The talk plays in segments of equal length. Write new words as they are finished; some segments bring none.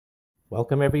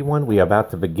Welcome, everyone. We are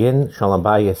about to begin Shalom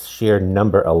Bayis Shir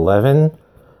number 11.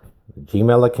 The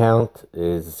Gmail account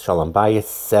is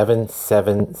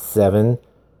shalombayis777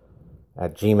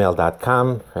 at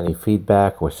gmail.com for any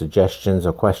feedback or suggestions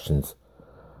or questions.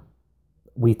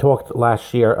 We talked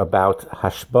last year about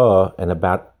hashbah and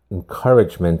about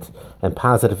encouragement and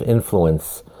positive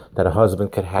influence that a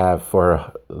husband could have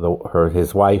for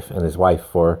his wife and his wife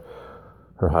for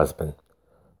her husband.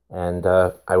 And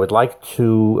I would like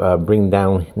to bring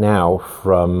down now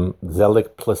from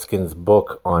Zelig Pliskin's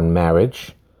book on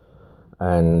marriage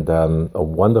and a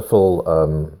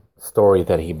wonderful story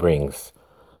that he brings.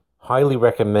 Highly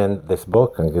recommend this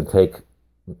book. I'm going to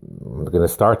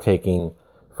start taking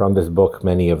from this book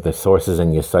many of the sources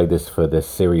and Yesodis for this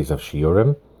series of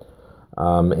shiurim.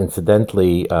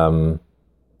 Incidentally,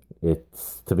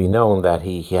 it's to be known that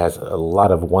he has a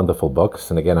lot of wonderful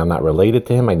books. And again, I'm not related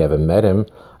to him. I never met him.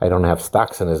 I don't have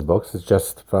stocks in his books. It's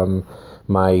just from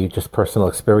my personal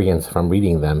experience from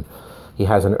reading them. He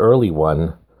has an early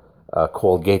one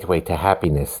called Gateway to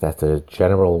Happiness. That's a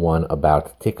general one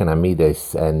about Tikkun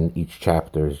Amides, and each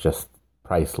chapter is just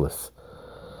priceless.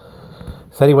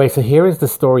 So anyway, so here is the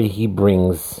story he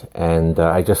brings, and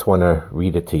I just want to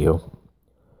read it to you.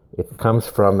 It comes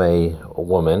from a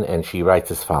woman, and she writes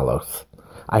as follows.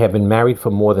 I have been married for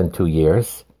more than 2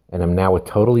 years, and am now a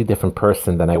totally different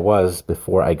person than I was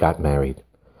before I got married.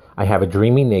 I have a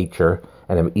dreamy nature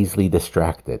and am easily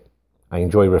distracted. I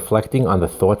enjoy reflecting on the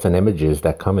thoughts and images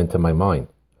that come into my mind.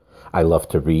 I love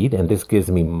to read, and this gives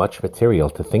me much material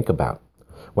to think about.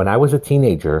 When I was a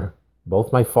teenager,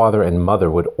 both my father and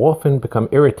mother would often become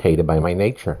irritated by my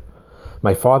nature.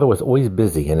 My father was always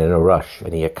busy and in a rush,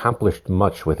 and he accomplished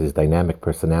much with his dynamic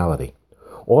personality.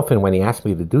 Often when he asked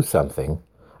me to do something,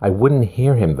 I wouldn't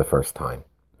hear him the first time.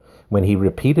 When he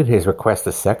repeated his request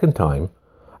a second time,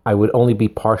 I would only be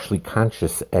partially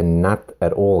conscious and not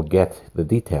at all get the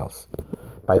details.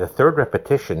 By the third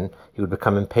repetition, he would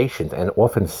become impatient and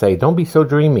often say, "Don't be so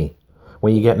dreamy.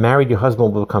 When you get married, your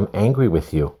husband will become angry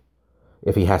with you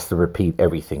if he has to repeat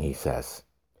everything he says."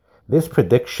 This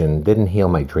prediction didn't heal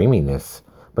my dreaminess,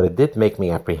 but it did make me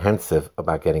apprehensive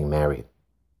about getting married.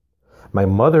 My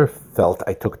mother felt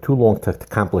I took too long to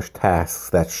accomplish tasks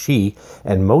that she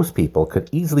and most people could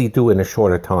easily do in a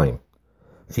shorter time.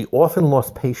 She often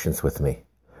lost patience with me.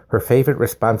 Her favorite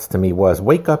response to me was,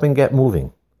 "Wake up and get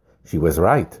moving." She was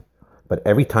right, but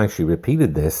every time she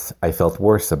repeated this, I felt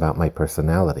worse about my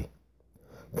personality.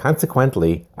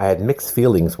 Consequently, I had mixed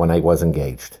feelings when I was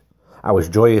engaged. I was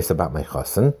joyous about my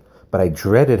chassan, but I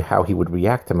dreaded how he would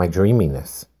react to my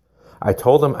dreaminess. I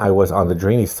told him I was on the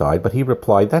dreamy side, but he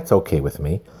replied, "That's okay with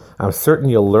me. I'm certain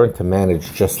you'll learn to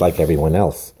manage just like everyone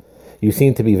else. You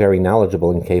seem to be very knowledgeable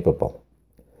and capable."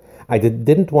 I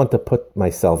didn't want to put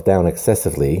myself down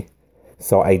excessively,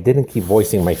 so I didn't keep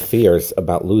voicing my fears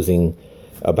about his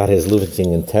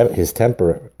losing his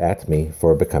temper at me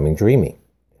for becoming dreamy.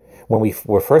 When we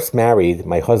were first married,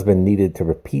 my husband needed to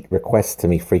repeat requests to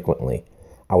me frequently.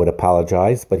 I would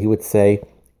apologize, but he would say,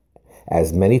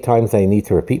 "As many times I need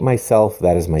to repeat myself,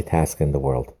 that is my task in the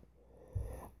world."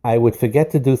 I would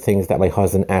forget to do things that my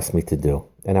husband asked me to do,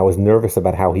 and I was nervous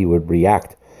about how he would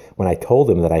react when I told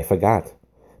him that I forgot.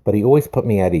 But he always put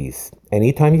me at ease.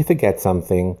 Anytime you forget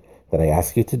something that I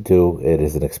ask you to do, it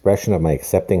is an expression of my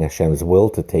accepting Hashem's will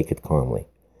to take it calmly.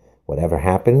 Whatever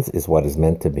happens is what is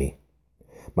meant to be.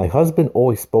 My husband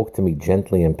always spoke to me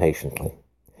gently and patiently.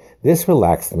 This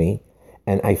relaxed me,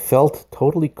 and I felt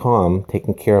totally calm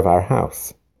taking care of our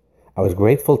house. I was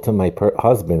grateful to my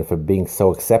husband for being so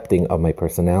accepting of my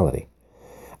personality.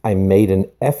 I made an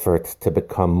effort to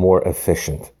become more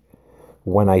efficient.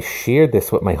 When I shared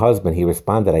this with my husband, he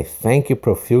responded, "I thank you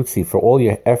profusely for all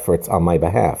your efforts on my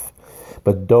behalf,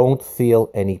 but don't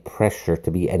feel any pressure to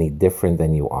be any different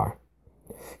than you are."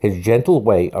 His gentle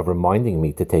way of reminding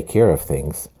me to take care of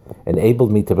things enabled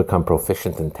me to become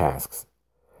proficient in tasks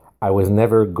I was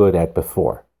never good at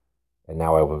before, and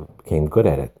now I became good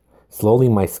at it. Slowly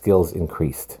my skills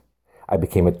increased. I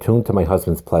became attuned to my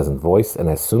husband's pleasant voice, and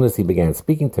as soon as he began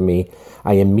speaking to me,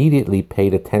 I immediately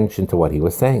paid attention to what he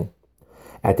was saying.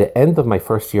 At the end of my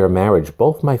first year of marriage,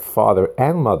 both my father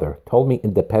and mother told me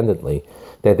independently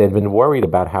that they'd been worried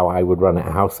about how I would run a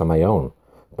house on my own.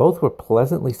 Both were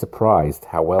pleasantly surprised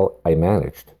how well I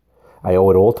managed. I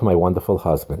owe it all to my wonderful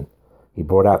husband. He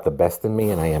brought out the best in me,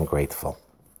 and I am grateful.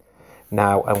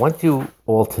 Now, I want you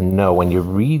all to know, when you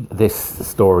read this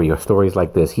story or stories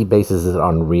like this, he bases it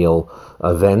on real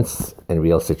events and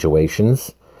real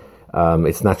situations.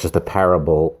 It's not just a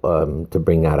parable to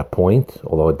bring out a point,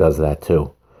 although it does that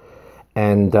too.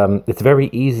 And it's very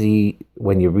easy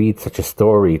when you read such a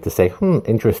story to say,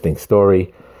 interesting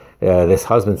story. This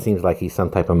husband seems like he's some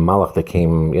type of malach that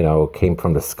came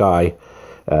from the sky.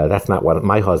 That's not what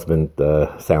my husband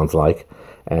sounds like.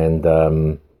 And,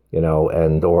 or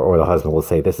the husband will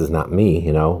say, this is not me,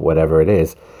 whatever it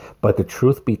is. But the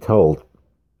truth be told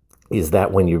is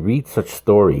that when you read such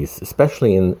stories,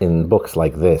 especially in books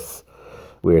like this,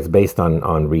 where it's based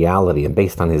on reality and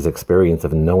based on his experience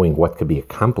of knowing what could be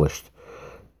accomplished,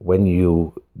 when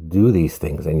you do these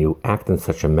things and you act in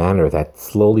such a manner that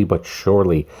slowly but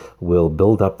surely will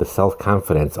build up the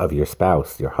self-confidence of your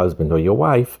spouse, your husband or your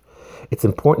wife, it's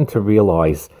important to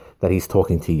realize that he's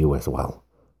talking to you as well.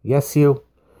 Yes, you.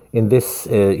 In this,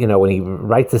 when he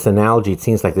writes this analogy, it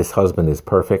seems like this husband is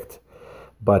perfect,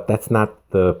 but that's not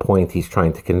the point he's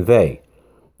trying to convey.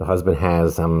 The husband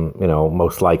has,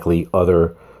 most likely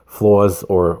other flaws,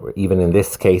 or even in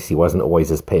this case, he wasn't always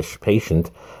as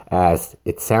patient as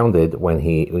it sounded when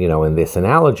he, in this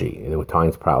analogy. There were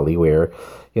times probably where,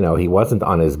 he wasn't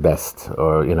on his best,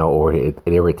 or it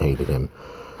irritated him.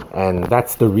 And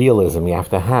that's the realism you have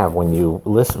to have when you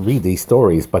read these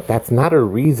stories. But that's not a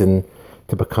reason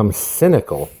to become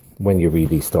cynical when you read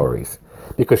these stories.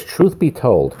 Because truth be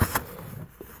told,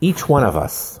 each one of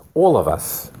us, all of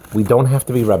us, we don't have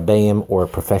to be rabbeim or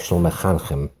professional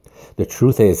mechanchim. The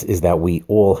truth is that we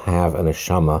all have an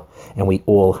neshama, and we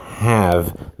all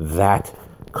have that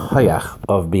koyach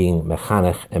of being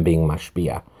mechanech and being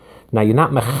mashpia. Now, you're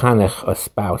not mechanech a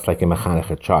spouse like you're mechanech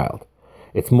a child.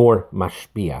 It's more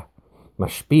mashpia.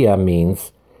 Mashpia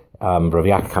means, Rav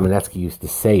Yaakov Kamenetsky used to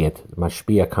say it,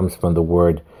 mashpia comes from the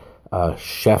word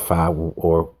shefa,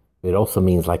 or it also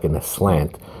means like in a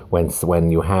slant.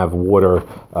 When you have water,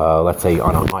 let's say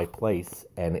on a high place,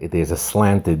 and there's a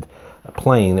slanted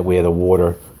plane where the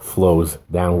water flows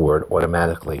downward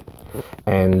automatically.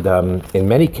 And in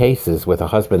many cases with a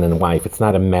husband and wife, it's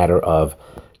not a matter of,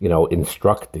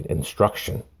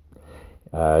 instruction.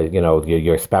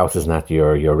 Your spouse is not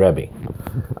your Rebbe,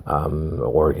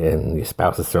 and your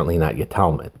spouse is certainly not your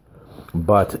Talmud.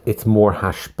 But it's more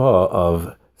hashpa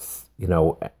of,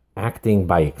 acting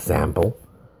by example,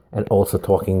 and also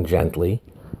talking gently,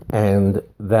 and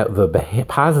that the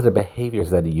positive behaviors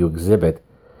that you exhibit,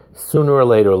 sooner or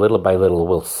later, little by little,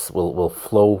 will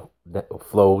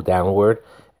flow downward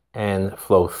and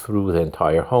flow through the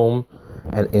entire home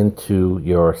and into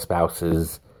your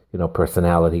spouse's,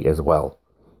 personality as well.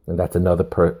 And that's another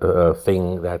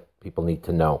thing that people need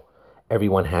to know.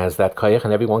 Everyone has that koyach,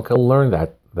 and everyone can learn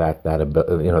that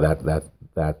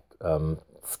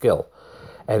skill.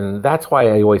 And that's why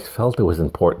I always felt it was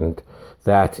important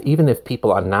that even if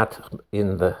people are not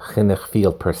in the chinuch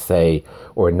field per se,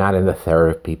 or not in the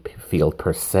therapy field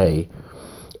per se,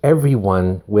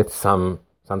 everyone with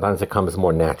sometimes it comes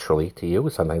more naturally to you,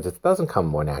 sometimes it doesn't come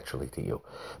more naturally to you.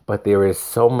 But there is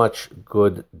so much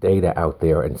good data out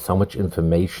there and so much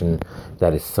information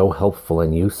that is so helpful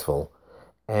and useful.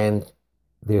 And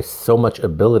there's so much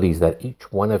abilities that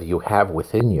each one of you have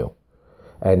within you.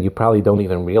 And you probably don't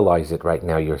even realize it right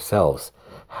now yourselves,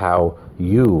 how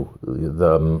you,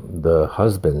 the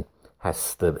husband,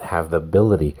 has to have the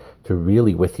ability to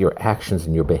really, with your actions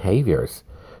and your behaviors,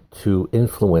 to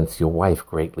influence your wife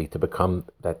greatly, to become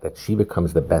that she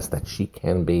becomes the best that she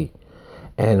can be.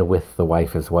 And with the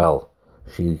wife as well,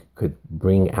 she could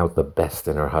bring out the best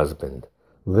in her husband,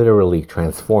 literally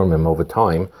transform him over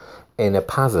time in a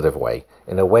positive way,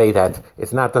 in a way that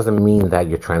doesn't mean that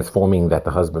you're transforming, that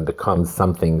the husband becomes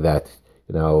something that,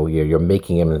 you're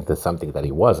making him into something that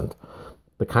he wasn't.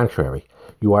 The contrary,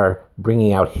 you are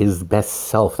bringing out his best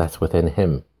self that's within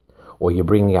him, or you're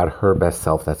bringing out her best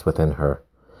self that's within her.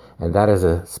 And that is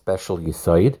a special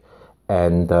yisoid.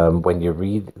 And when you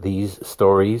read these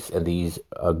stories and these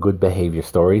good behavior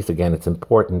stories, again, it's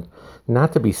important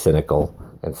not to be cynical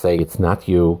and say it's not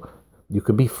you. You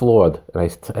could be flawed.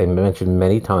 And I mentioned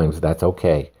many times that's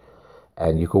okay.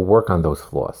 And you could work on those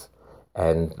flaws.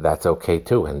 And that's okay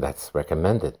too. And that's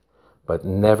recommended. But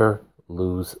never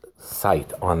lose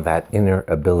sight on that inner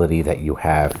ability that you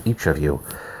have, each of you,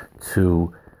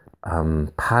 to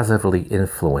positively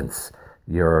influence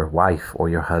your wife or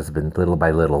your husband little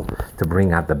by little to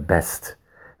bring out the best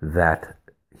that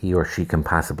he or she can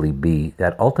possibly be,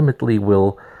 that ultimately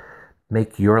will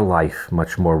make your life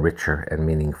much more richer and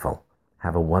meaningful.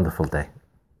 Have a wonderful day.